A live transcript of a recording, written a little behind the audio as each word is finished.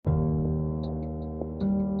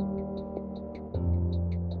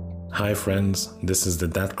Hi friends, this is the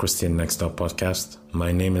That Christian Next Door podcast.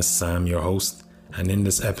 My name is Sam, your host, and in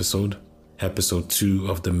this episode 2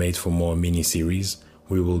 of the Made for More miniseries,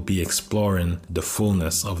 we will be exploring the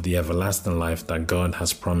fullness of the everlasting life that God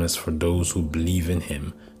has promised for those who believe in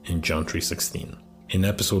Him in John 3:16. In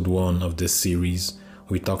episode 1 of this series,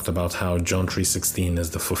 we talked about how John 3:16 is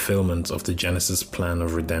the fulfillment of the Genesis plan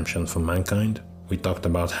of redemption for mankind. We talked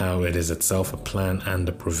about how it is itself a plan and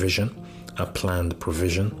a provision, a planned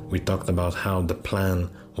provision. We talked about how the plan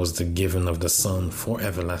was the giving of the Son for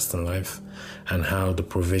everlasting life, and how the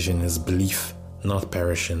provision is belief, not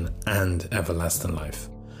perishing, and everlasting life.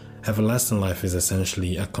 Everlasting life is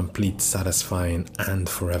essentially a complete, satisfying, and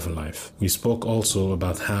forever life. We spoke also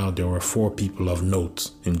about how there were 4 people of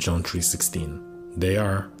note in John 3:16. They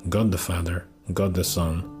are God the Father, God the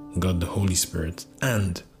Son, God the Holy Spirit,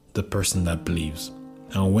 and the person that believes.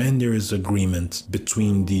 And when there is agreement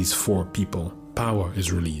between these 4 people, power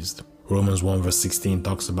is released. Romans 1 verse 16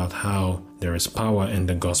 talks about how there is power in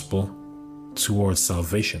the gospel towards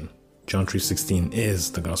salvation. John 3:16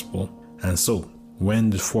 is the gospel. And so, when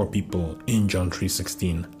the 4 people in John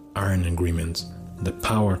 3:16 are in agreement, the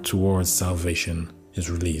power towards salvation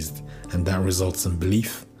is released. And that results in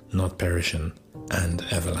belief, not perishing, and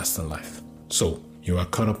everlasting life. So, you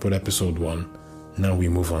are caught up with episode 1. Now we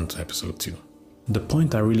move on to episode 2. The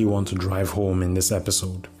point I really want to drive home in this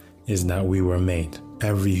episode is that we were made,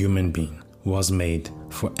 every human being was made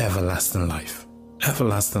for everlasting life.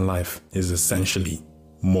 Everlasting life is essentially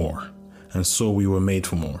more, and so we were made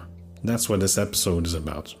for more. That's what this episode is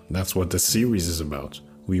about. That's what this series is about.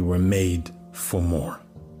 We were made for more.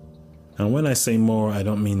 And when I say more, I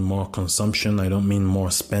don't mean more consumption, I don't mean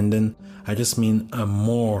more spending, I just mean a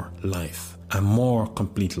more life, a more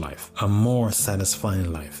complete life, a more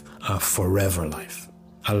satisfying life, a forever life.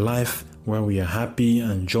 A life where we are happy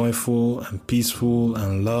and joyful and peaceful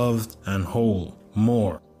and loved and whole.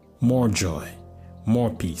 More joy,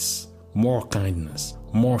 more peace, more kindness,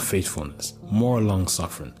 more faithfulness, more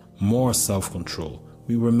long-suffering, more self-control.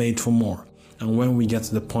 We were made for more. And when we get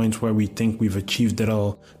to the point where we think we've achieved it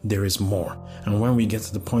all, there is more. And when we get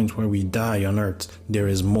to the point where we die on earth, there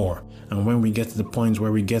is more. And when we get to the point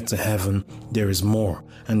where we get to heaven, there is more.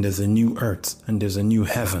 And there's a new earth, and there's a new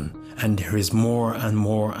heaven. And there is more and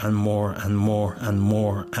more and more and more and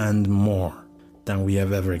more and more than we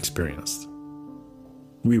have ever experienced.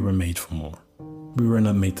 We were made for more. We were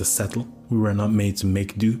not made to settle. We were not made to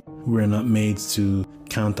make do. We were not made to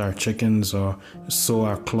count our chickens or sew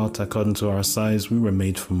our cloth according to our size. We were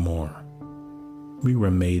made for more. We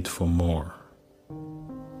were made for more.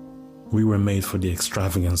 We were made for the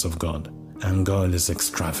extravagance of God, and God is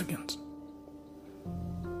extravagant.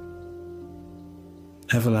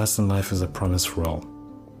 Everlasting life is a promise for all.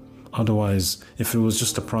 Otherwise, if it was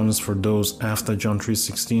just a promise for those after John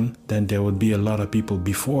 3:16, then there would be a lot of people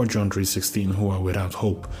before John 3:16 who are without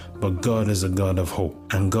hope. But God is a God of hope,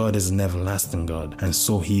 and God is an everlasting God, and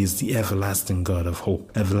so He is the everlasting God of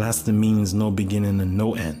hope. Everlasting means no beginning and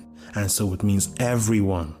no end, and so it means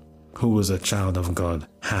everyone who is a child of God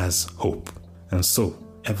has hope. And so,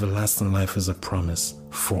 everlasting life is a promise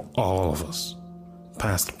for all of us,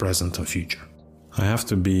 past, present, and future. I have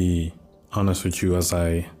to be honest with you as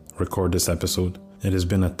I record this episode. It has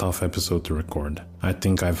been a tough episode to record. I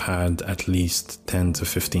think I've had at least 10 to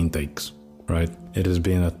 15 takes, right? It has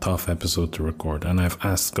been a tough episode to record, and I've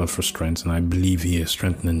asked God for strength, and I believe He is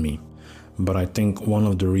strengthening me. But I think one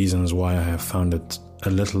of the reasons why I have found it a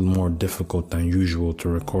little more difficult than usual to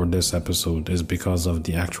record this episode is because of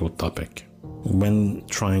the actual topic. When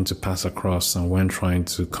trying to pass across and when trying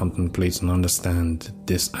to contemplate and understand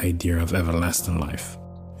this idea of everlasting life,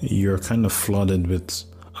 you're kind of flooded with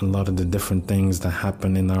a lot of the different things that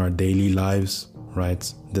happen in our daily lives,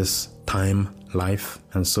 right? This time life.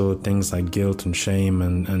 And so things like guilt and shame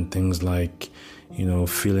and things like,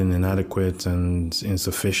 feeling inadequate and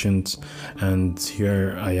insufficient. And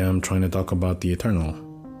here I am trying to talk about the eternal,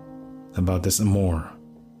 about this more,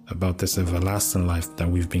 about this everlasting life that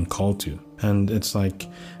we've been called to. And it's like,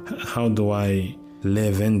 how do I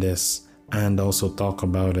live in this and also talk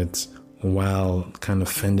about it while kind of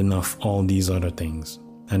fending off all these other things?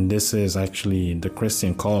 And this is actually the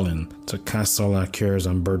Christian calling, to cast all our cares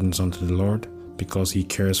and burdens unto the Lord, because He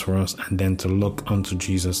cares for us, and then to look unto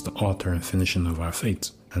Jesus, the author and finisher of our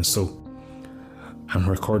faith. And so, I'm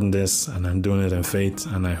recording this and I'm doing it in faith,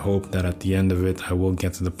 and I hope that at the end of it, I will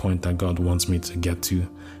get to the point that God wants me to get to,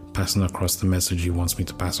 passing across the message He wants me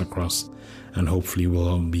to pass across, and hopefully we'll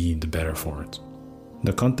all be the better for it.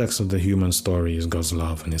 The context of the human story is God's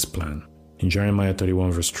love and His plan. In Jeremiah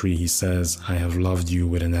 31 verse 3, He says, I have loved you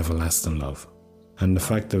with an everlasting love. And the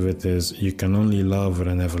fact of it is, you can only love with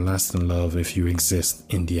an everlasting love if you exist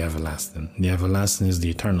in the everlasting. The everlasting is the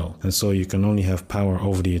eternal. And so you can only have power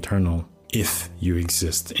over the eternal if you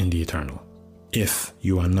exist in the eternal. If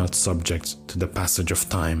you are not subject to the passage of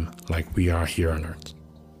time like we are here on earth.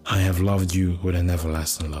 I have loved you with an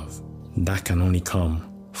everlasting love. That can only come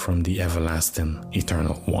from the everlasting,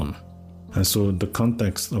 eternal one. And so the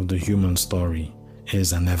context of the human story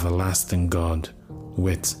is an everlasting God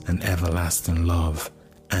with an everlasting love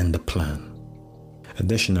and a plan.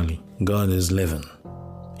 Additionally, God is living.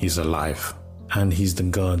 He's alive. And He's the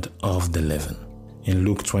God of the living. In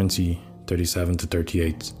Luke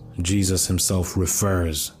 20:37-38, Jesus Himself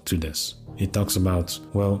refers to this. He talks about,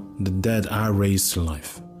 well, the dead are raised to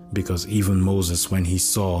life. Because even Moses, when he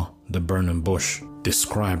saw the burning bush,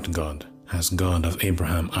 described God as God of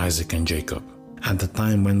Abraham, Isaac, and Jacob. At the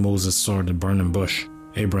time when Moses saw the burning bush,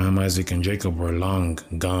 Abraham, Isaac, and Jacob were long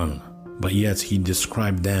gone, but yet he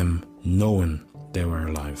described them knowing they were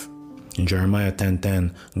alive. In Jeremiah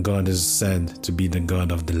 10:10, God is said to be the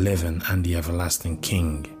God of the living and the everlasting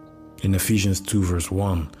King. In Ephesians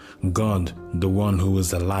 2:1, God, the one who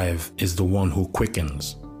is alive, is the one who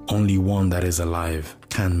quickens. Only one that is alive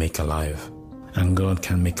can make alive. And God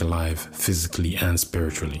can make alive physically and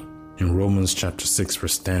spiritually. In Romans chapter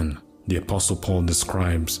 6:10, the Apostle Paul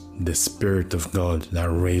describes the Spirit of God that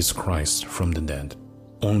raised Christ from the dead.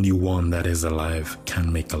 Only one that is alive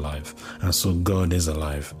can make alive. And so God is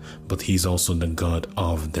alive, but He's also the God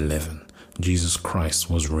of the living. Jesus Christ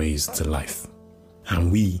was raised to life.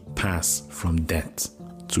 And we pass from death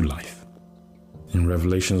to life. In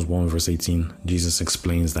Revelations 1:18, Jesus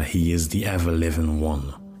explains that He is the ever-living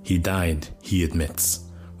one. He died, He admits,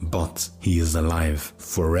 but He is alive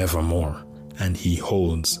forevermore, and He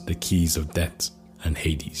holds the keys of death and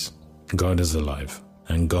Hades. God is alive,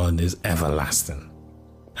 and God is everlasting,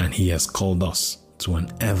 and He has called us to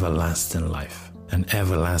an everlasting life, an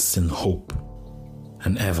everlasting hope,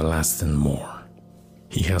 an everlasting more.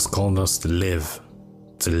 He has called us to live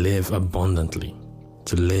abundantly,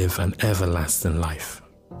 to live an everlasting life.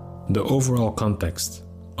 The overall context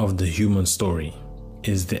of the human story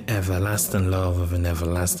is the everlasting love of an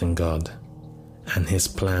everlasting God and His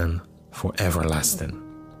plan for everlasting.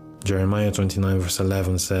 Jeremiah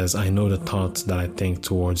 29:11 says, I know the thoughts that I think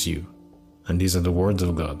towards you. And these are the words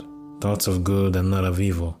of God. Thoughts of good and not of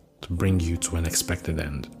evil, to bring you to an expected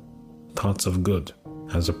end. Thoughts of good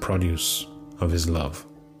as a produce of His love.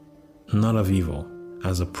 Not of evil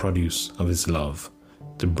as a produce of His love,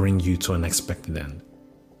 to bring you to an expected end,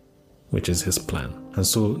 which is His plan. And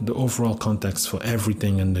so the overall context for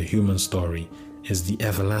everything in the human story is the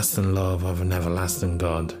everlasting love of an everlasting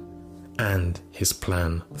God and His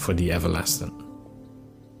plan for the everlasting.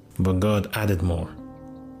 But God added more.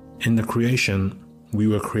 In the creation, we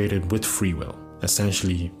were created with free will.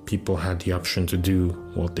 Essentially, people had the option to do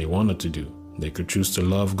what they wanted to do. They could choose to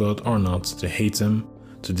love God or not, to hate Him,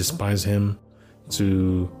 to despise Him,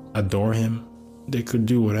 to adore Him. They could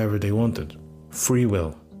do whatever they wanted. Free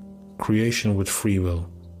will. Creation with free will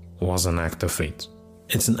was an act of faith.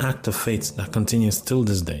 It's an act of faith that continues till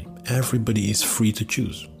this day. Everybody is free to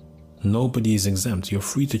choose. Nobody is exempt. You're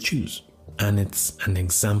free to choose. And it's an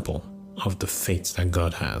example of the faith that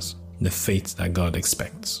God has, the faith that God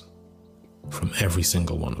expects from every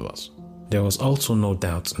single one of us. There was also no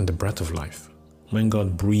doubt in the breath of life. When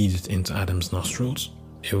God breathed into Adam's nostrils,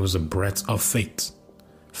 it was a breath of faith.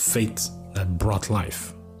 Faith that brought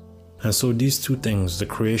life. And so these two things, the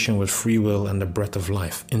creation with free will and the breath of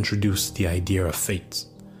life, introduced the idea of faith.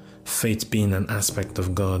 Faith being an aspect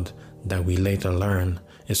of God that we later learn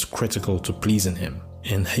is critical to pleasing Him.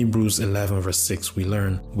 In Hebrews 11:6, we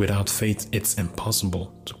learn, without faith it's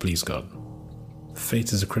impossible to please God.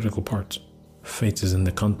 Faith is a critical part. Faith is in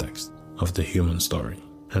the context of the human story.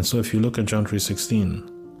 And so if you look at John 3:16,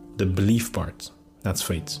 the belief part, that's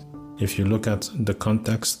faith. If you look at the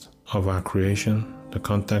context of our creation, the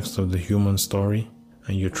context of the human story,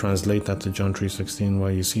 and you translate that to John 3:16,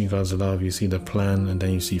 well, you see God's love, you see the plan, and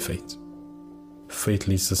then you see faith. Faith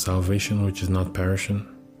leads to salvation, which is not perishing,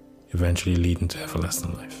 eventually leading to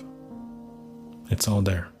everlasting life. It's all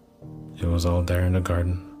there. It was all there in the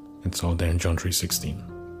garden. It's all there in John 3:16.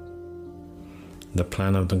 The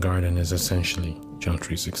plan of the garden is essentially John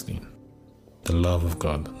 3:16. The love of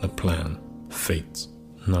God, the plan, faith,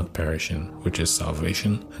 not perishing, which is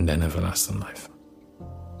salvation, and then everlasting life.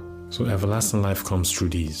 So everlasting life comes through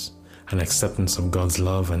these: an acceptance of God's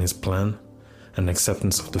love and His plan, an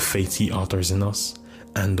acceptance of the faith He authors in us,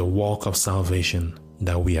 and the walk of salvation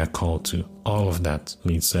that we are called to. All of that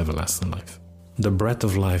leads to everlasting life. The breath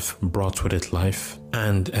of life brought with it life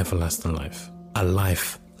and everlasting life. A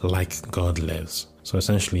life like God lives. So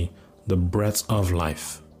essentially, the breath of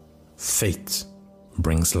life, faith,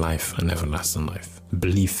 brings life and everlasting life.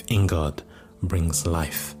 Belief in God brings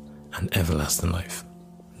life and everlasting life.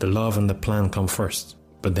 The love and the plan come first,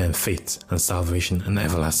 but then faith and salvation and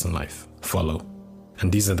everlasting life follow.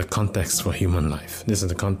 And these are the contexts for human life. This is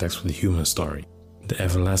the context for the human story. The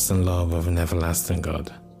everlasting love of an everlasting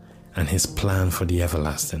God and his plan for the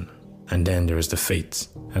everlasting. And then there is the faith,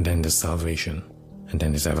 and then the salvation, and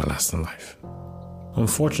then his everlasting life.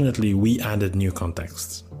 Unfortunately, we added new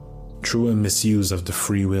contexts. Through a misuse of the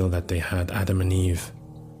free will that they had, Adam and Eve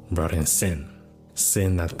brought in sin.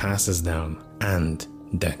 Sin that passes down, and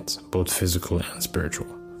death, both physical and spiritual.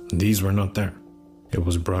 These were not there. It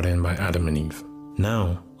was brought in by Adam and Eve.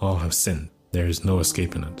 Now, all have sinned. There is no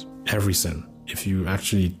escaping it. Every sin, if you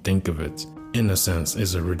actually think of it, in a sense,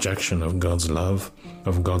 is a rejection of God's love,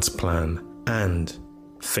 of God's plan, and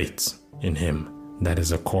faith in him. That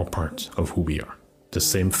is a core part of who we are. The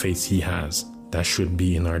same faith he has, that should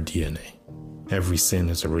be in our DNA. Every sin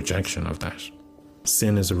is a rejection of that.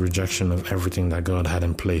 Sin is a rejection of everything that God had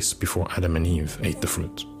in place before Adam and Eve ate the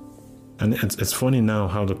fruit. And it's funny now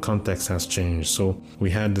how the context has changed. So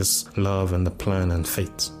we had this love and the plan and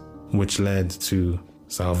faith, which led to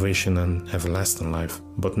salvation and everlasting life.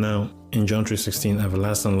 But now, in John 3:16,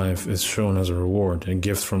 everlasting life is shown as a reward, a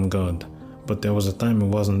gift from God. But there was a time it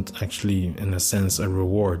wasn't actually, in a sense, a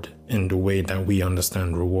reward in the way that we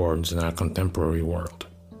understand rewards in our contemporary world.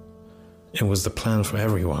 It was the plan for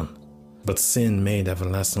everyone. But sin made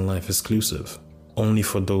everlasting life exclusive, only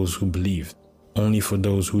for those who believed, only for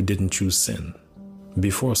those who didn't choose sin.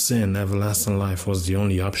 Before sin, everlasting life was the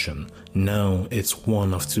only option. Now it's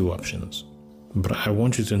one of two options. But I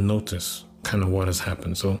want you to notice kind of what has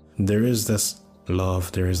happened. So there is this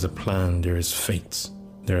love, there is the plan, there is faith,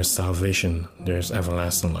 there is salvation, there is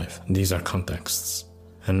everlasting life. These are contexts.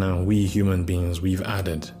 And now we human beings, we've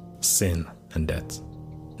added sin and death.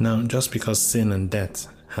 Now, just because sin and death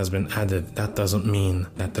has been added, that doesn't mean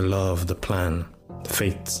that the love, the plan, the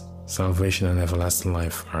faith, salvation, and everlasting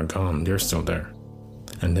life are gone. They're still there.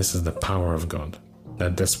 And this is the power of God.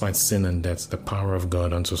 That despite sin and death, the power of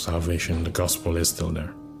God unto salvation, the gospel is still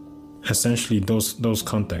there. Essentially, those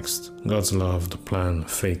contexts, God's love, the plan,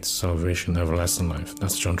 faith, salvation, everlasting life,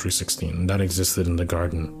 that's John 3:16. That existed in the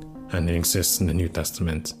garden, and it exists in the New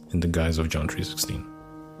Testament in the guise of John 3:16.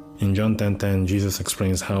 In John 10:10, Jesus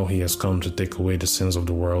explains how he has come to take away the sins of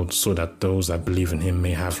the world so that those that believe in him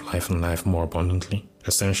may have life and life more abundantly.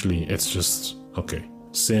 Essentially, it's just, okay,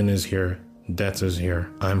 sin is here, death is here.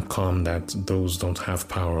 I'm calm that those don't have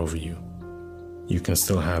power over you. You can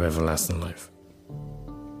still have everlasting life.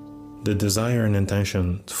 The desire and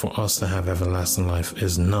intention for us to have everlasting life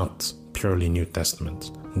is not purely New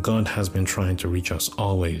Testament. God has been trying to reach us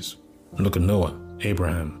always. Look at Noah,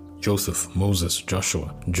 Abraham, Joseph, Moses,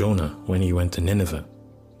 Joshua, Jonah when he went to Nineveh,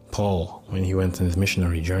 Paul when he went on his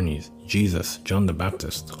missionary journeys, Jesus, John the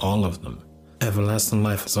Baptist, all of them. Everlasting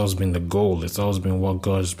life has always been the goal. It's always been what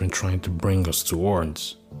God has been trying to bring us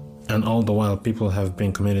towards. And all the while, people have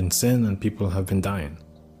been committing sin and people have been dying.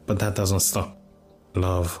 But that doesn't stop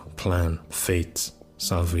love, plan, faith,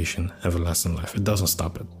 salvation, everlasting life. It doesn't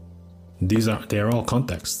stop it. They are all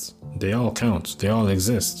contexts. They all count. They all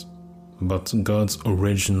exist. But God's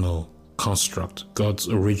original construct, God's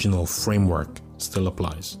original framework still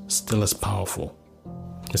applies, still is powerful.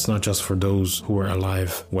 It's not just for those who were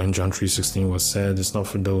alive when John 3:16 was said. It's not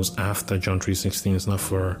for those after John 3:16. It's not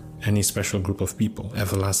for any special group of people.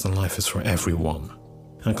 Everlasting life is for everyone.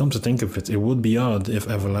 And come to think of it, it would be odd if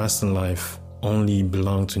everlasting life only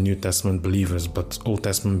belonged to New Testament believers, but Old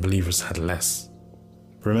Testament believers had less.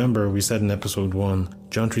 Remember, we said in episode 1,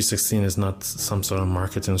 John 3:16 is not some sort of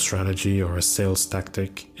marketing strategy or a sales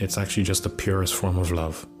tactic. It's actually just the purest form of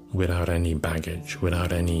love, without any baggage,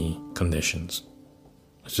 without any conditions.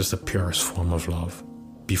 It's just the purest form of love.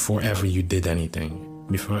 Before ever you did anything,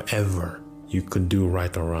 before ever you could do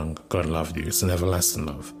right or wrong, God loved you. It's an everlasting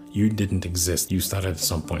love. You didn't exist. You started at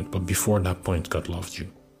some point, but before that point, God loved you.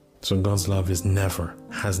 So God's love is never,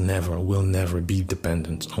 has never, will never be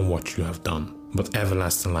dependent on what you have done. But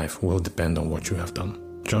everlasting life will depend on what you have done.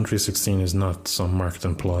 John 3:16 is not some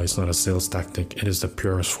marketing ploy. It's not a sales tactic. It is the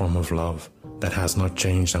purest form of love that has not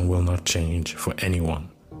changed and will not change for anyone.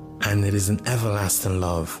 And it is an everlasting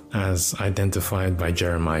love as identified by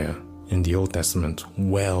Jeremiah in the Old Testament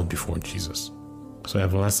well before Jesus. So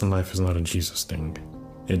everlasting life is not a Jesus thing.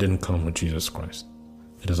 It didn't come with Jesus Christ.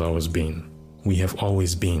 It has always been. We have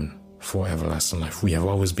always been for everlasting life. We have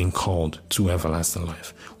always been called to everlasting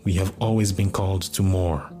life. We have always been called to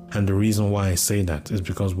more. And the reason why I say that is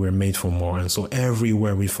because we're made for more. And so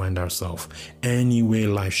everywhere we find ourselves, any way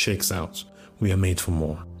life shakes out, we are made for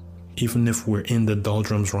more. Even if we're in the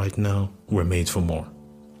doldrums right now, we're made for more.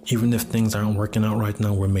 Even if things aren't working out right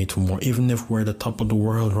now, we're made for more. Even if we're at the top of the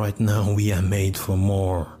world right now, we are made for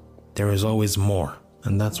more. There is always more.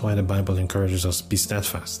 And that's why the Bible encourages us to be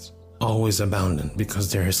steadfast, always abounding,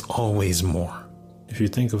 because there is always more. If you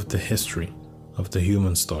think of the history of the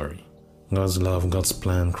human story, God's love, God's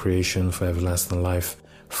plan, creation for everlasting life,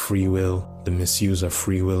 free will, the misuse of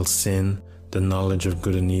free will, sin, the knowledge of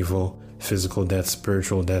good and evil, physical death,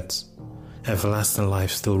 spiritual death, everlasting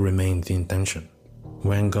life still remained the intention.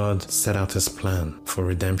 When God set out his plan for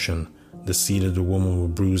redemption, the seed of the woman will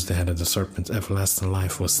bruise the head of the serpent, everlasting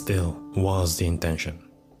life was the intention.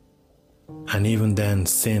 And even then,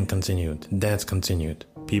 sin continued, death continued.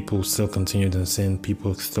 People still continued in sin,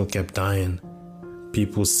 people still kept dying.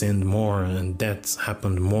 People sinned more and death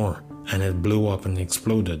happened more, and it blew up and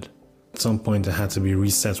exploded. At some point it had to be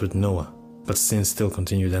reset with Noah, but sin still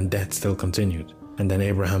continued and death still continued. And then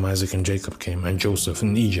Abraham, Isaac and Jacob came, and Joseph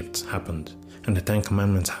in Egypt happened, and the 10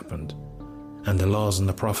 Commandments happened, and the laws and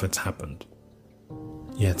the prophets happened.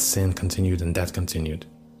 Yet sin continued and death continued.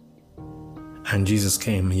 And Jesus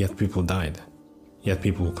came, and yet people died. Yet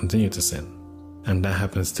people will continue to sin. And that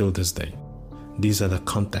happens still this day. These are the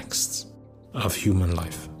contexts of human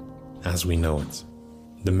life as we know it.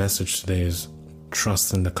 The message today is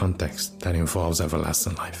trust in the context that involves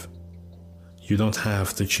everlasting life. You don't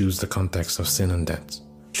have to choose the context of sin and death.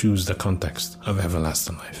 Choose the context of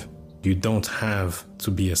everlasting life. You don't have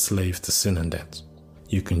to be a slave to sin and death.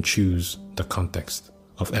 You can choose the context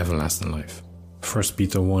of everlasting life. 1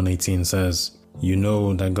 Peter 1:18 says, "You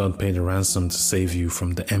know that God paid a ransom to save you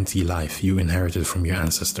from the empty life you inherited from your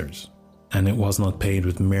ancestors. And it was not paid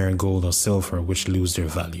with mere gold or silver, which lose their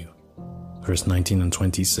value." Verse 19 and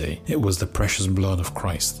 20 say, "It was the precious blood of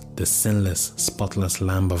Christ, the sinless, spotless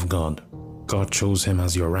Lamb of God. God chose him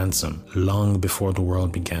as your ransom long before the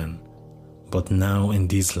world began. But now in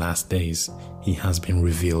these last days, he has been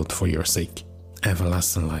revealed for your sake.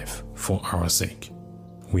 Everlasting life for our sake."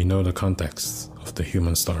 We know the context of the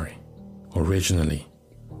human story. Originally,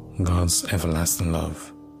 God's everlasting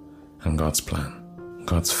love and God's plan,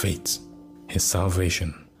 God's fate, his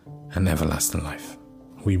salvation and everlasting life.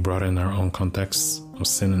 We brought in our own contexts of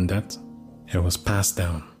sin and death. It was passed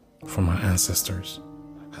down from our ancestors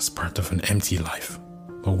as part of an empty life.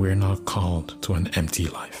 But we're not called to an empty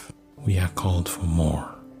life. We are called for more.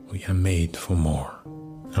 We are made for more.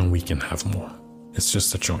 And we can have more. It's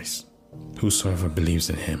just a choice. Whosoever believes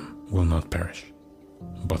in him will not perish,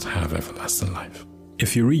 but have everlasting life.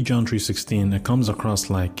 If you read John 3:16, it comes across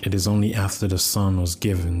like it is only after the Son was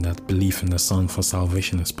given that belief in the Son for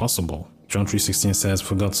salvation is possible. John 3:16 says,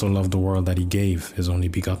 "For God so loved the world that he gave his only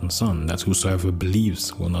begotten Son, that whosoever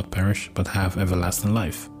believes will not perish, but have everlasting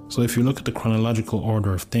life." So if you look at the chronological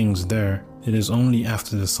order of things there, it is only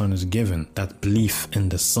after the Son is given that belief in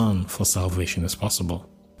the Son for salvation is possible.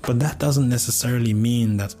 But that doesn't necessarily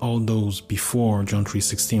mean that all those before John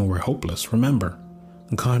 3:16 were hopeless. Remember,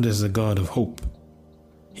 God is a God of hope.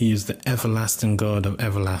 He is the everlasting God of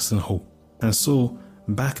everlasting hope. And so,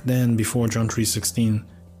 back then, before John 3:16,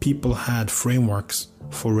 people had frameworks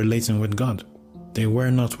for relating with God. They were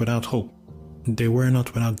not without hope. They were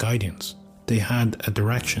not without guidance. They had a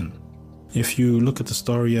direction. If you look at the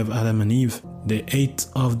story of Adam and Eve, they ate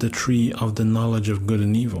of the tree of the knowledge of good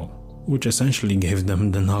and evil, which essentially gave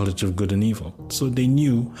them the knowledge of good and evil. So they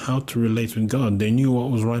knew how to relate with God. They knew what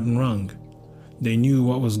was right and wrong. They knew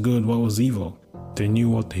what was good, what was evil. They knew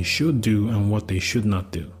what they should do and what they should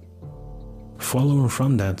not do. Following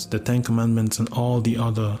from that, the 10 Commandments and all the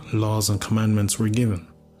other laws and commandments were given.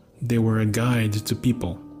 They were a guide to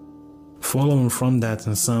people. Following from that,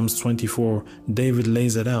 in Psalms 24, David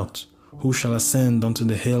lays it out. Who shall ascend unto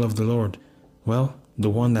the hill of the Lord? Well, the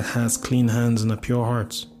one that has clean hands and a pure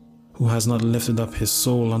heart, who has not lifted up his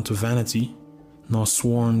soul unto vanity, nor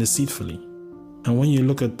sworn deceitfully. And when you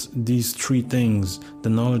look at these three things, the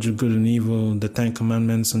knowledge of good and evil, the 10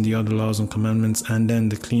 Commandments and the other laws and commandments, and then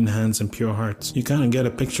the clean hands and pure hearts, you kind of get a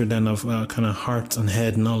picture then of kind of heart and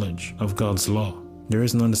head knowledge of God's law. There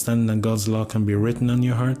is an understanding that God's law can be written on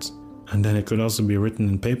your heart, and then it could also be written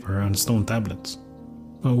in paper on stone tablets.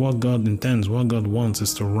 But what God intends, what God wants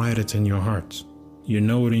is to write it in your heart. You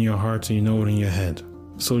know it in your heart and you know it in your head.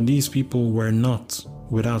 So these people were not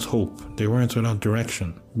without hope. They weren't without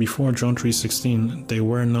direction. Before John 3:16, they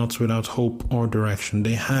were not without hope or direction.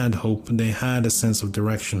 They had hope. They had a sense of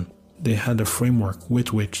direction. They had a framework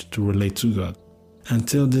with which to relate to God.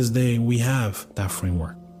 Until this day, we have that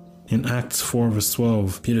framework. In Acts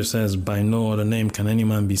 4:12, Peter says, "By no other name can any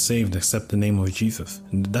man be saved except the name of Jesus."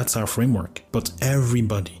 And that's our framework. But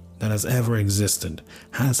everybody that has ever existed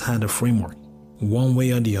has had a framework. one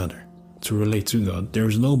way or the other, to relate to God. There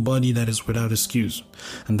is nobody that is without excuse.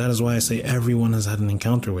 And that is why I say everyone has had an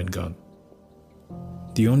encounter with God.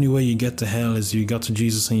 The only way you get to hell is you got to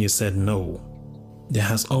Jesus and you said no. There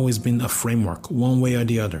has always been a framework, one way or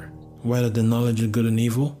the other, whether the knowledge of good and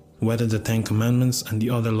evil, whether the 10 Commandments and the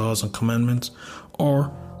other laws and commandments, or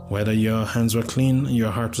whether your hands were clean and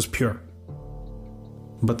your heart was pure.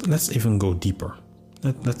 But let's even go deeper.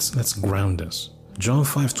 Let's ground this. John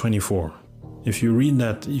 5:24. If you read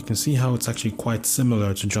that, you can see how it's actually quite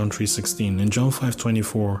similar to John 3:16. In John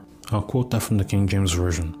 5:24, I'll quote that from the King James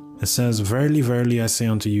Version. It says, "Verily, verily, I say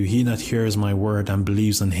unto you, he that hears my word and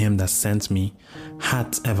believes on him that sent me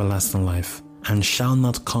hath everlasting life, and shall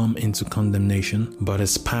not come into condemnation, but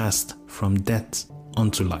is passed from death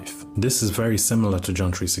unto life." This is very similar to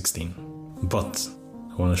John 3:16. But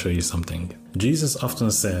I want to show you something. Jesus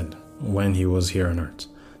often said when he was here on earth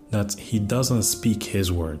that he doesn't speak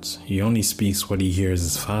his words. He only speaks what he hears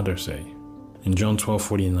his Father say. In John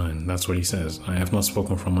 12:49, that's what he says. "I have not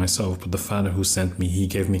spoken from myself, but the Father who sent me, he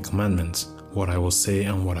gave me commandments, what I will say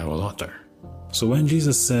and what I will utter." So when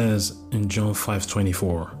Jesus says in John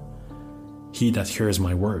 5:24, "He that hears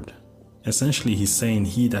my word," essentially he's saying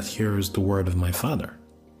he that hears the word of my Father.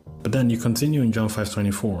 But then you continue in John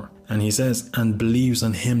 5:24, and he says, "and believes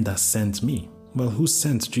on him that sent me." Well, who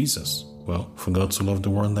sent Jesus? Well, for God so loved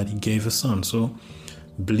the world that he gave his son. So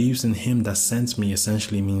believes in him that sent me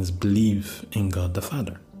essentially means believe in God the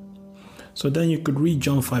Father. So then you could read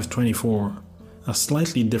John 5:24 a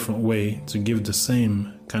slightly different way to give the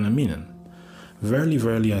same kind of meaning. "Verily,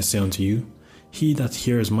 verily, I say unto you, he that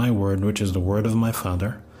hears my word, which is the word of my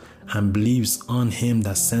Father, and believes on him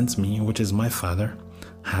that sent me, which is my Father,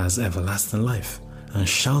 has everlasting life, and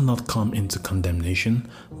shall not come into condemnation,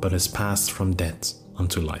 but is passed from death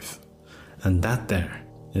unto life." And that there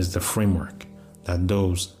is the framework that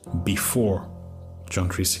those before John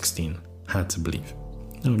 3:16 had to believe.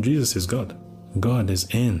 Now, Jesus is God. God is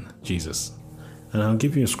in Jesus. And I'll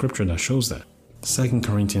give you a scripture that shows that. 2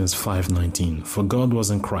 Corinthians 5:19. "For God was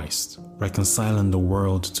in Christ, reconciling the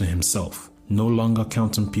world to himself, no longer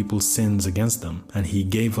counting people's sins against them, and he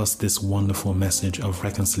gave us this wonderful message of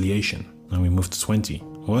reconciliation." Now we move to 20.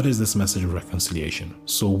 What is this message of reconciliation?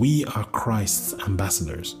 "So we are Christ's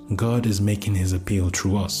ambassadors. God is making his appeal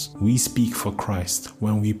through us. We speak for Christ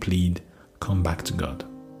when we plead, come back to God."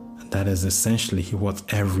 And that is essentially what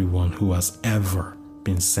everyone who has ever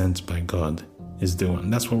been sent by God is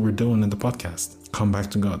doing. That's what we're doing in the podcast. Come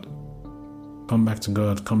back to God. Come back to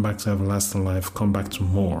God. Come back to everlasting life. Come back to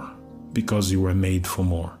more, because you were made for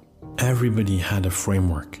more. Everybody had a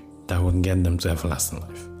framework that would get them to everlasting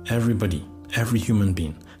life. Everybody. Every human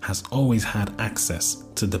being has always had access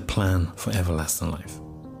to the plan for everlasting life.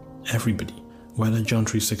 Everybody. Whether John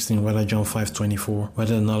 3:16, whether John 5:24,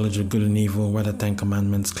 whether the knowledge of good and evil, whether 10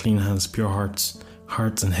 Commandments, clean hands, pure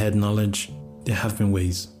hearts and head knowledge, there have been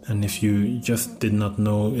ways. And if you just did not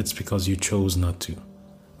know, it's because you chose not to.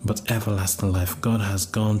 But everlasting life, God has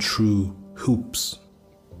gone through hoops.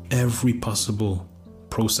 Every possible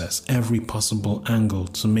process, every possible angle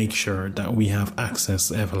to make sure that we have access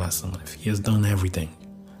to everlasting life. He has done everything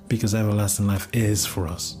because everlasting life is for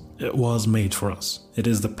us. It was made for us. It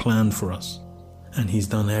is the plan for us. And he's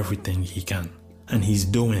done everything he can. And he's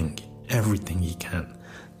doing everything he can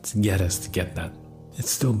to get us to get that. It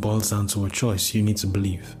still boils down to a choice. You need to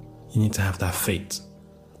believe. You need to have that faith.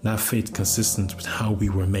 That faith consistent with how we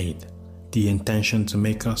were made, the intention to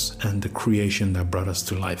make us, and the creation that brought us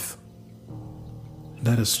to life.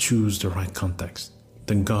 Let us choose the right context,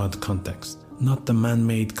 the God context, not the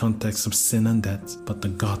man-made context of sin and death, but the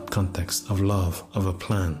God context of love, of a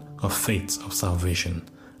plan, of faith, of salvation,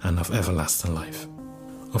 and of everlasting life.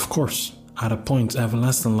 Of course, at a point,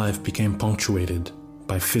 everlasting life became punctuated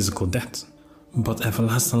by physical death, but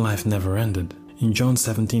everlasting life never ended. In John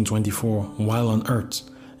 17:24, while on earth,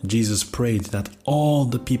 Jesus prayed that all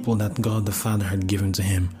the people that God the Father had given to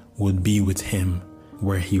him would be with him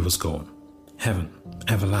where he was going. Heaven,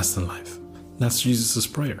 everlasting life. That's Jesus'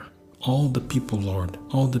 prayer. All the people, Lord,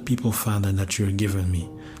 all the people, Father, that you're giving me,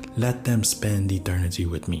 let them spend eternity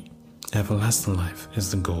with me. Everlasting life is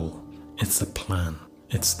the goal. It's the plan.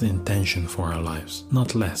 It's the intention for our lives,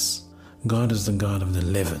 not less. God is the God of the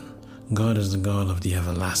living. God is the God of the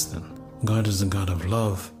everlasting. God is the God of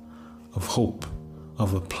love, of hope,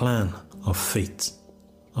 of a plan, of faith,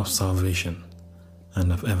 of salvation,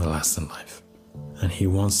 and of everlasting life. And he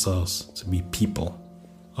wants us to be people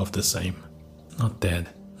of the same, not dead,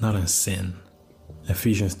 not in sin.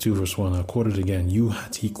 Ephesians 2:1, I'll quote it again. "You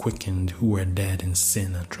had he quickened who were dead in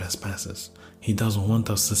sin and trespasses." He doesn't want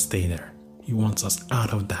us to stay there. He wants us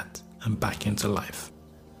out of that and back into life.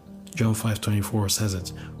 John 5:24 says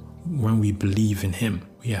it. When we believe in him,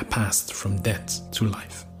 we are passed from death to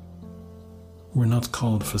life. We're not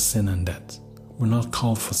called for sin and death. We're not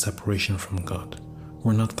called for separation from God.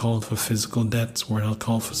 We're not called for physical death. We're not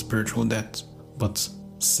called for spiritual death. But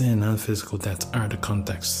sin and physical death are the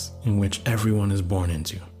contexts in which everyone is born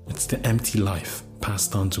into. It's the empty life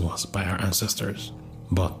passed on to us by our ancestors.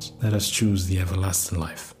 But let us choose the everlasting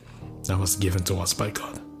life that was given to us by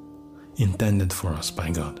God, intended for us by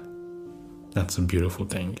God. That's a beautiful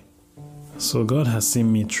thing. So God has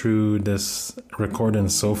seen me through this recording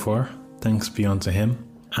so far. Thanks be unto him.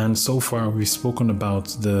 And so far we've spoken about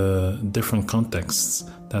the different contexts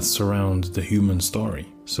that surround the human story.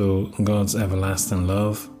 So God's everlasting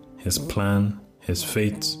love, his plan, his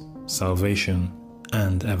fate, salvation,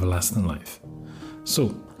 and everlasting life.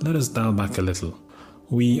 So let us dial back a little.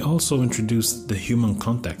 We also introduced the human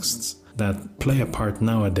contexts that play a part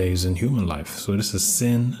nowadays in human life. So this is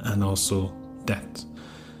sin and also death.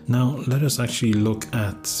 Now let us actually look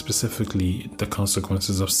at specifically the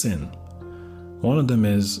consequences of sin. One of them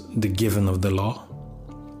is the giving of the law.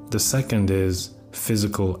 The second is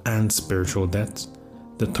physical and spiritual death.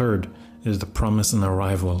 The third is the promise and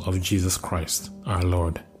arrival of Jesus Christ, our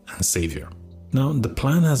Lord and Savior. Now, the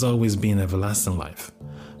plan has always been everlasting life,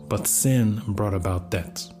 but sin brought about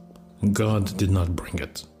death. God did not bring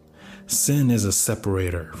it. Sin is a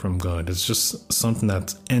separator from God. It's just something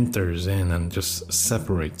that enters in and just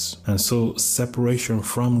separates. And so separation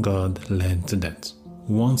from God led to death.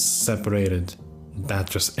 Once separated, that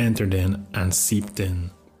just entered in and seeped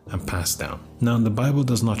in and passed down. Now, the Bible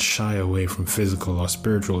does not shy away from physical or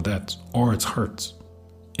spiritual death or its hurt.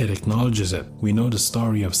 It acknowledges it. We know the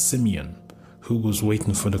story of Simeon, who was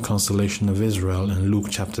waiting for the consolation of Israel in Luke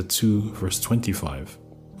chapter 2, verse 25.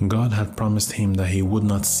 God had promised him that he would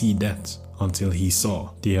not see death until he saw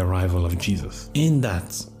the arrival of Jesus. In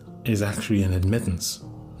that is actually an admittance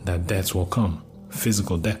that death will come,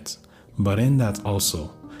 physical death. But in that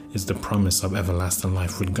also is the promise of everlasting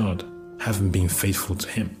life with God, having been faithful to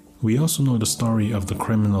him. We also know the story of the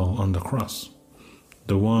criminal on the cross,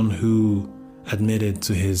 the one who admitted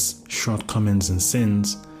to his shortcomings and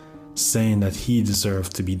sins, saying that he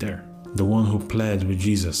deserved to be there. The one who pled with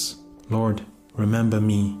Jesus, Lord, remember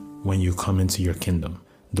me when you come into your kingdom.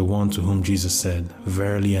 The one to whom Jesus said,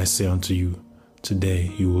 verily I say unto you, today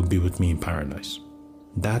you will be with me in paradise.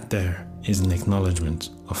 That there is an acknowledgement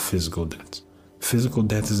of physical death. Physical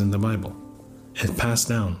death is in the Bible. It passed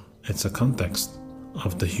down. It's a context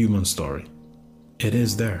of the human story. It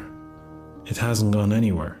is there. It hasn't gone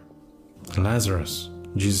anywhere. Lazarus,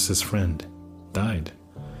 Jesus' friend, died.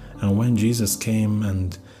 And when Jesus came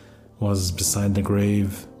and was beside the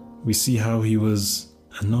grave, we see how he was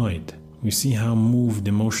annoyed. We see how moved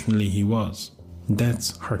emotionally he was.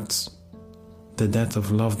 Death hurts. The death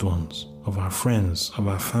of loved ones, of our friends, of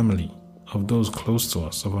our family, of those close to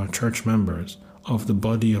us, of our church members, of the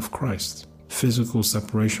body of Christ. Physical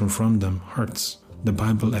separation from them hurts. The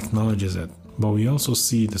Bible acknowledges it. But we also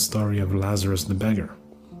see the story of Lazarus the beggar,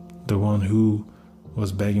 the one who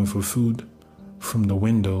was begging for food from the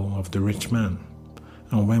window of the rich man.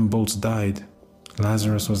 And when both died,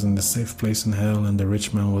 Lazarus was in the safe place in hell and the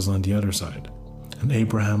rich man was on the other side. And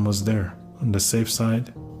Abraham was there on the safe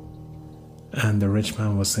side. And the rich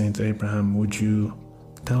man was saying to Abraham, would you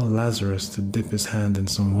tell Lazarus to dip his hand in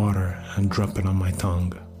some water and drop it on my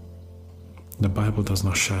tongue? The Bible does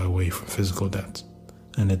not shy away from physical death,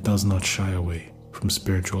 and it does not shy away from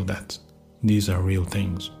spiritual death. These are real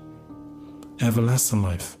things. Everlasting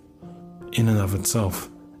life, in and of itself,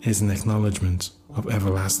 is an acknowledgement of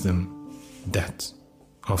everlasting death,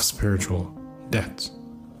 of spiritual death.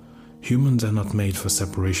 Humans are not made for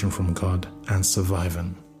separation from God and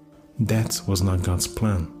surviving. Death was not God's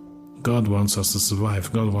plan. God wants us to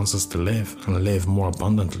survive. God wants us to live and live more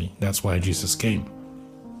abundantly. That's why Jesus came.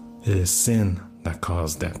 It is sin that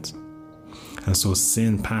caused death. And so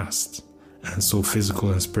sin passed, and so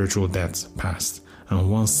physical and spiritual death passed. And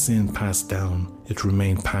once sin passed down, it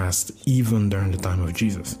remained past even during the time of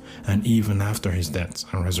Jesus and even after his death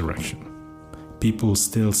and resurrection. People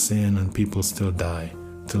still sin and people still die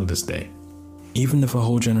till this day. Even if a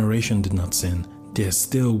whole generation did not sin, there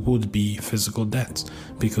still would be physical death,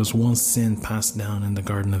 because once sin passed down in the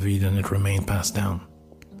Garden of Eden, it remained passed down.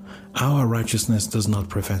 Our righteousness does not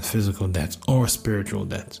prevent physical death or spiritual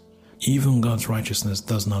death. Even God's righteousness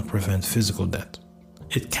does not prevent physical death.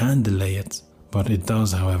 It can delay it, but it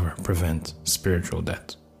does, however, prevent spiritual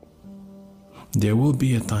death. There will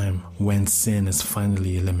be a time when sin is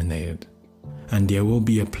finally eliminated, and there will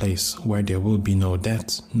be a place where there will be no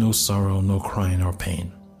death, no sorrow, no crying or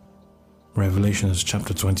pain. Revelation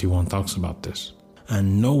chapter 21 talks about this.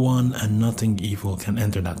 and no one and nothing evil can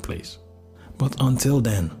enter that place. But until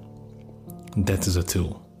then, death is a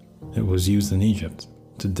tool. It was used in Egypt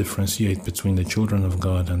to differentiate between the children of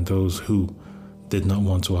God and those who did not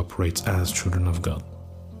want to operate as children of God.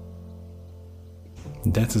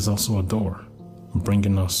 Death is also a door,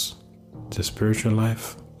 bringing us to spiritual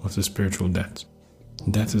life or to spiritual death.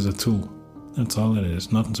 Death is a tool. That's all it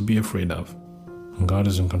is, nothing to be afraid of. And God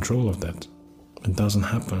is in control of that. It doesn't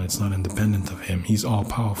happen, it's not independent of Him. He's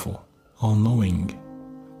all-powerful, all-knowing.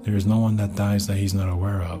 There is no one that dies that He's not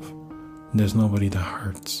aware of. There's nobody that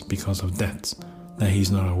hurts because of death that He's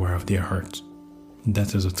not aware of their hurt.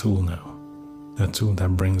 Death is a tool now, a tool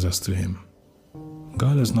that brings us to Him.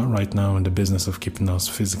 God is not right now in the business of keeping us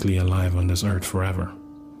physically alive on this earth forever,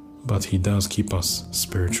 but He does keep us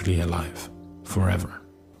spiritually alive forever.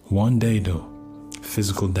 One day though,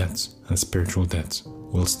 physical death and spiritual death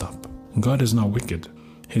will stop. God is not wicked.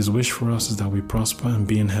 His wish for us is that we prosper and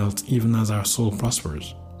be in health even as our soul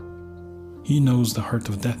prospers. He knows the hurt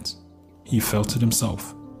of death. He felt it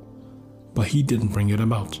Himself, but He didn't bring it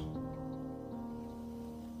about.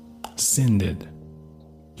 Sin did.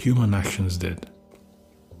 Human actions did.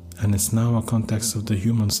 And it's now a context of the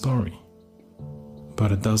human story.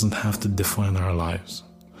 But it doesn't have to define our lives.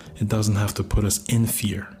 It doesn't have to put us in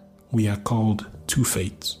fear. We are called to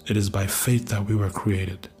faith. It is by faith that we were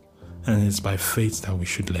created. And it is by faith that we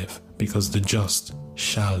should live. Because the just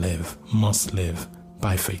shall live, must live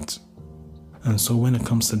by faith. And so when it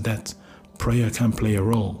comes to death, prayer can play a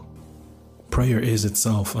role. Prayer is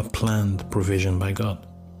itself a planned provision by God.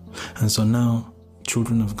 And so now,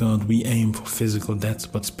 children of God, we aim for physical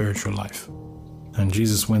death but spiritual life. And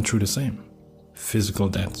Jesus went through the same. Physical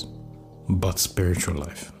death but spiritual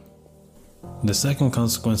life. The second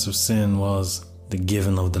consequence of sin was the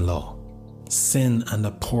giving of the law. Sin and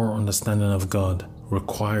a poor understanding of God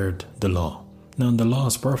required the law. Now the law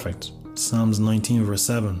is perfect. Psalms 19 verse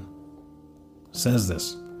 7 says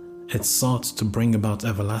this. It sought to bring about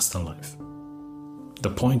everlasting life. The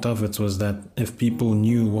point of it was that if people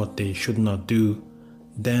knew what they should not do,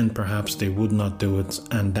 then perhaps they would not do it,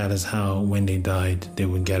 and that is how, when they died, they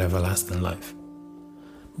would get everlasting life.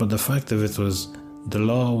 But the fact of it was, the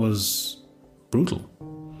law was brutal.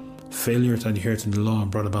 Failure to adhere to the law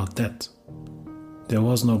brought about death. There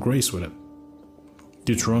was no grace with it.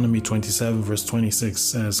 Deuteronomy 27 verse 26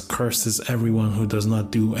 says, "Cursed is everyone who does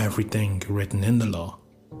not do everything written in the law."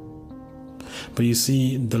 But you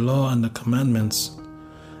see, the law and the commandments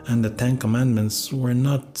and the 10 Commandments were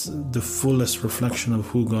not the fullest reflection of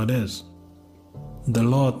who God is. The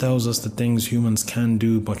law tells us the things humans can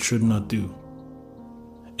do but should not do.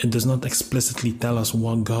 It does not explicitly tell us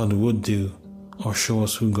what God would do or show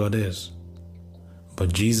us who God is.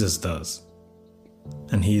 But Jesus does.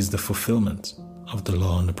 And He is the fulfillment of the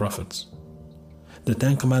law and the prophets. The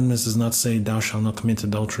 10 Commandments does not say, "Thou shalt not commit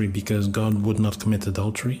adultery," because God would not commit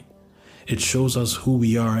adultery. It shows us who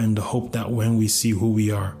we are in the hope that when we see who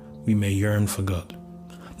we are, we may yearn for God.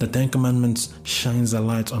 The 10 Commandments shines a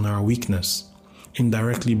light on our weakness,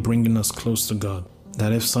 indirectly bringing us close to God.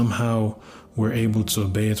 That if somehow we're able to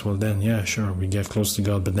obey it, well then, yeah, sure, we get close to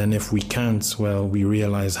God. But then if we can't, well, we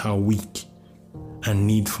realize how weak and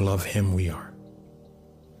needful of Him we are.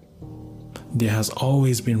 There has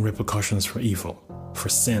always been repercussions for evil, for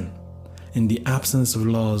sin. In the absence of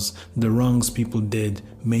laws, the wrongs people did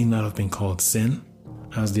may not have been called sin,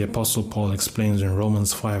 as the Apostle Paul explains in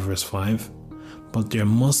Romans 5 verse 5, but there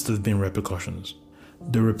must have been repercussions.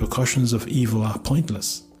 The repercussions of evil are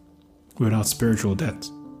pointless without spiritual death.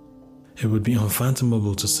 It would be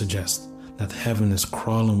unfathomable to suggest that heaven is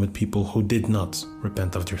crawling with people who did not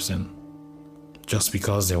repent of their sin, just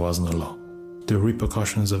because there was no law. The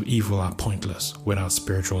repercussions of evil are pointless without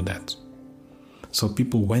spiritual death. So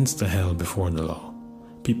people went to hell before the law.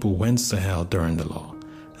 People went to hell during the law.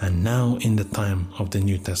 And now in the time of the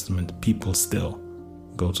New Testament, people still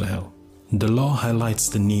go to hell. The law highlights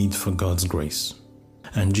the need for God's grace.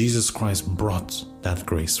 And Jesus Christ brought that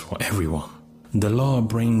grace for everyone. The law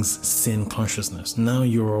brings sin consciousness. Now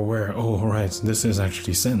you're aware, oh right, this is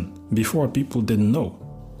actually sin. Before, people didn't know.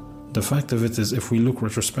 The fact of it is, if we look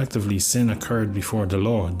retrospectively, sin occurred before the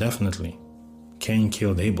law, definitely. Cain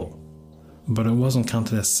killed Abel. But it wasn't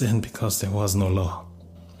counted as sin because there was no law.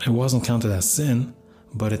 It wasn't counted as sin,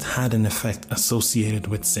 but it had an effect associated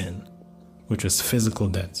with sin, which is physical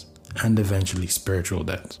death and eventually spiritual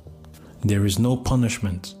death. There is no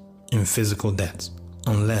punishment in physical death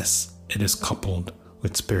unless it is coupled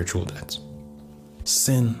with spiritual death.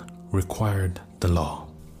 Sin required the law.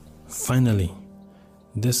 Finally,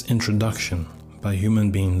 this introduction by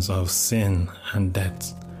human beings of sin and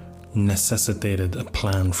death necessitated a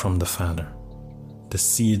plan from the Father. the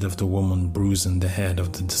seed of the woman bruising the head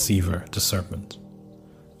of the deceiver, the serpent.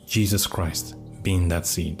 Jesus Christ being that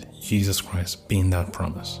seed. Jesus Christ being that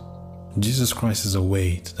promise. Jesus Christ is a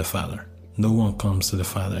way to the Father. No one comes to the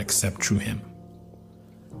Father except through him.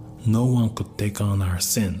 No one could take on our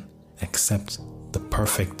sin except the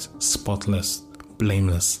perfect, spotless,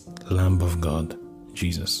 blameless Lamb of God,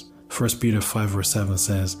 Jesus. 1 Peter 5 verse 7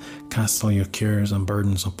 says, "Cast all your cares and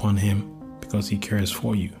burdens upon him, because he cares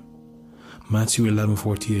for you." Matthew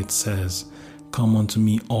 11:48 says, "Come unto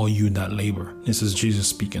me, all you that labor." This is Jesus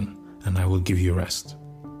speaking, "and I will give you rest."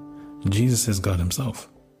 Jesus is God himself.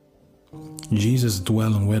 Jesus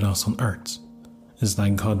dwelling with us on earth is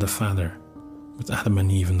like God the Father with Adam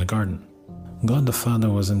and Eve in the garden. God the Father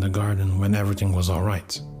was in the garden when everything was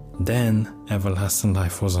alright. Then everlasting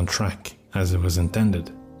life was on track as it was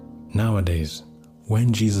intended. Nowadays,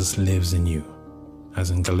 when Jesus lives in you,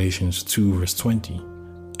 as in Galatians 2 verse 20,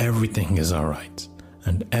 everything is alright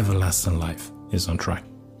and everlasting life is on track.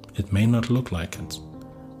 It may not look like it.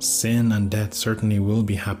 Sin and death certainly will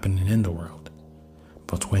be happening in the world.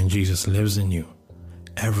 But when Jesus lives in you,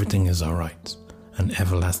 everything is alright and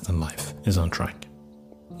everlasting life is on track.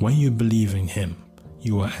 When you believe in him,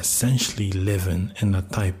 you are essentially living in a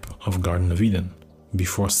type of Garden of Eden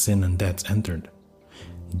before sin and death entered.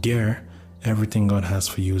 There, everything God has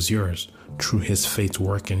for you is yours through his faith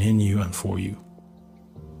working in you and for you.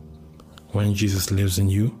 When Jesus lives in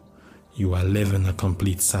you, you are living a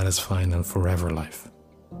complete, satisfying, and forever life.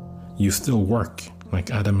 You still work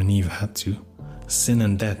like Adam and Eve had to. Sin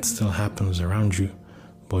and death still happens around you,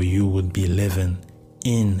 but you would be living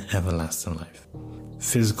in everlasting life.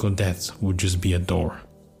 Physical death would just be a door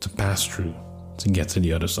to pass through to get to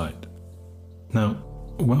the other side. Now,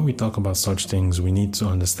 when we talk about such things, we need to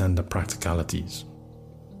understand the practicalities.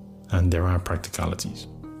 And there are practicalities.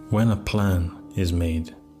 When a plan is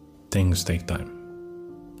made, things take time.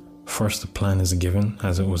 First, the plan is given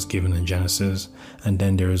as it was given in Genesis, and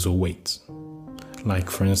then there is a wait. Like,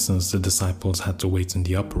 for instance, the disciples had to wait in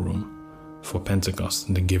the upper room for Pentecost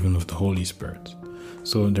and the giving of the Holy Spirit.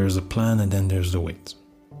 So there's a plan and then there's the wait.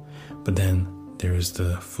 But then there is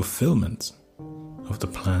the fulfillment of the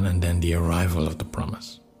plan and then the arrival of the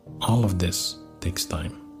promise. All of this takes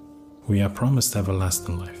time. We are promised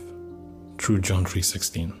everlasting life through John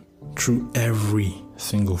 3:16, through every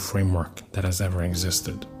single framework that has ever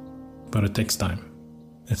existed. But it takes time.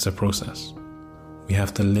 It's a process. We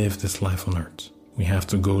have to live this life on earth. We have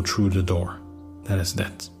to go through the door, that is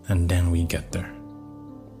death, and then we get there.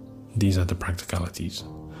 These are the practicalities.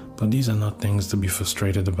 But these are not things to be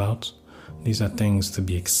frustrated about. These are things to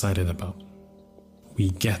be excited about. We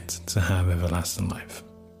get to have everlasting life.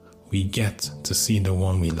 We get to see the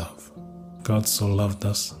one we love. God so loved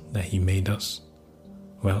us that he made us.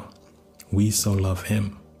 Well, we so love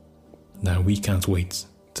him that we can't wait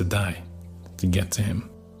to die to get to him.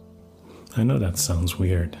 I know that sounds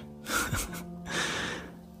weird,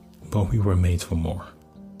 but we were made for more,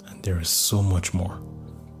 and there is so much more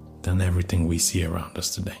than everything we see around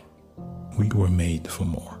us today. We were made for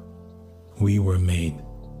more. We were made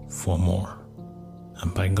for more,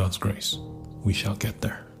 and by God's grace, we shall get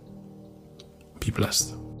there. Be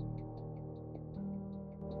blessed.